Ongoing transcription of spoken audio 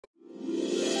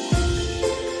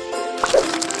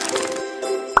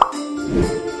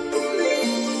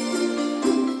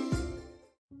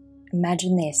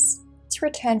Imagine this. It's a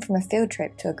return from a field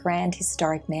trip to a grand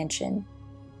historic mansion.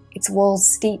 Its walls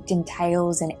steeped in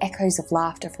tales and echoes of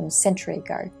laughter from a century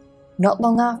ago. Not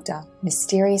long after,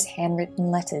 mysterious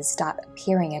handwritten letters start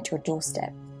appearing at your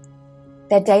doorstep.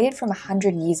 They're dated from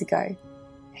 100 years ago,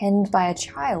 penned by a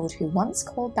child who once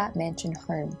called that mansion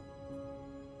home.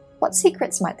 What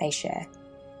secrets might they share?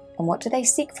 And what do they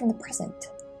seek from the present?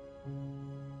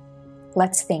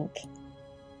 Let's think.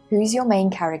 Who's your main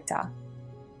character?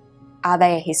 Are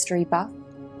they a history buff,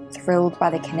 thrilled by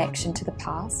the connection to the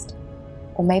past?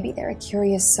 Or maybe they're a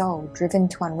curious soul driven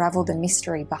to unravel the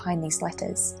mystery behind these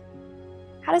letters.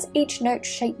 How does each note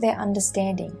shape their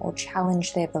understanding or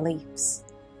challenge their beliefs?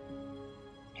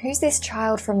 Who's this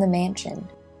child from the mansion?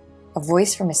 A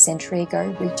voice from a century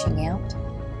ago reaching out?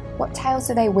 What tales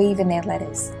do they weave in their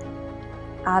letters?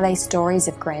 Are they stories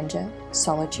of grandeur,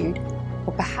 solitude,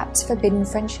 or perhaps forbidden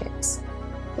friendships?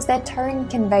 Does their tone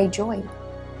convey joy,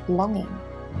 longing,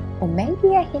 or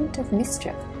maybe a hint of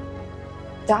mischief?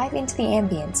 Dive into the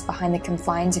ambience behind the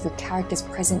confines of your character's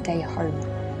present-day home.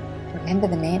 Remember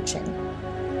the mansion.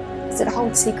 Does it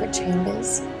hold secret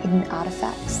chambers, hidden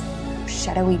artifacts, or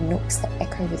shadowy nooks that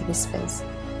echo with whispers?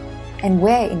 And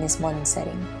where in this modern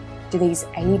setting do these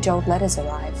age-old letters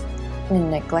arrive? In a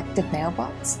neglected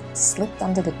mailbox, slipped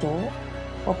under the door,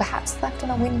 or perhaps left on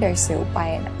a windowsill by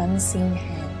an unseen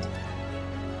hand?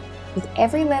 With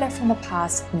every letter from the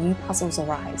past, new puzzles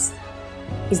arise.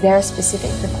 Is there a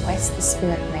specific request the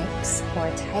spirit makes, or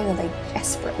a tale they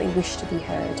desperately wish to be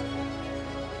heard?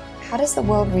 How does the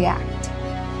world react?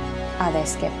 Are there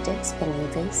skeptics,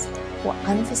 believers, or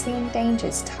unforeseen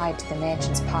dangers tied to the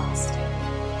mansion's past?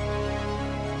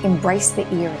 Embrace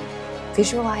the eerie.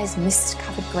 Visualize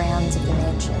mist-covered grounds of the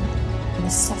mansion and the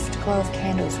soft glow of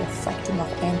candles reflecting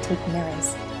off antique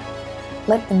mirrors.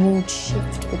 Let the mood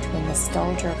shift between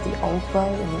nostalgia of the old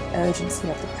world and the urgency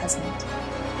of the present.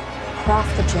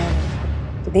 Craft the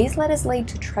journey. Do these letters lead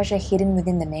to treasure hidden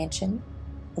within the mansion?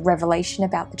 A revelation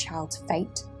about the child's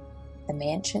fate? The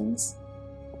mansion's?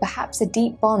 Or perhaps a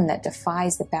deep bond that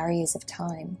defies the barriers of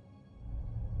time?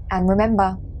 And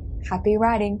remember, happy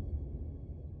writing!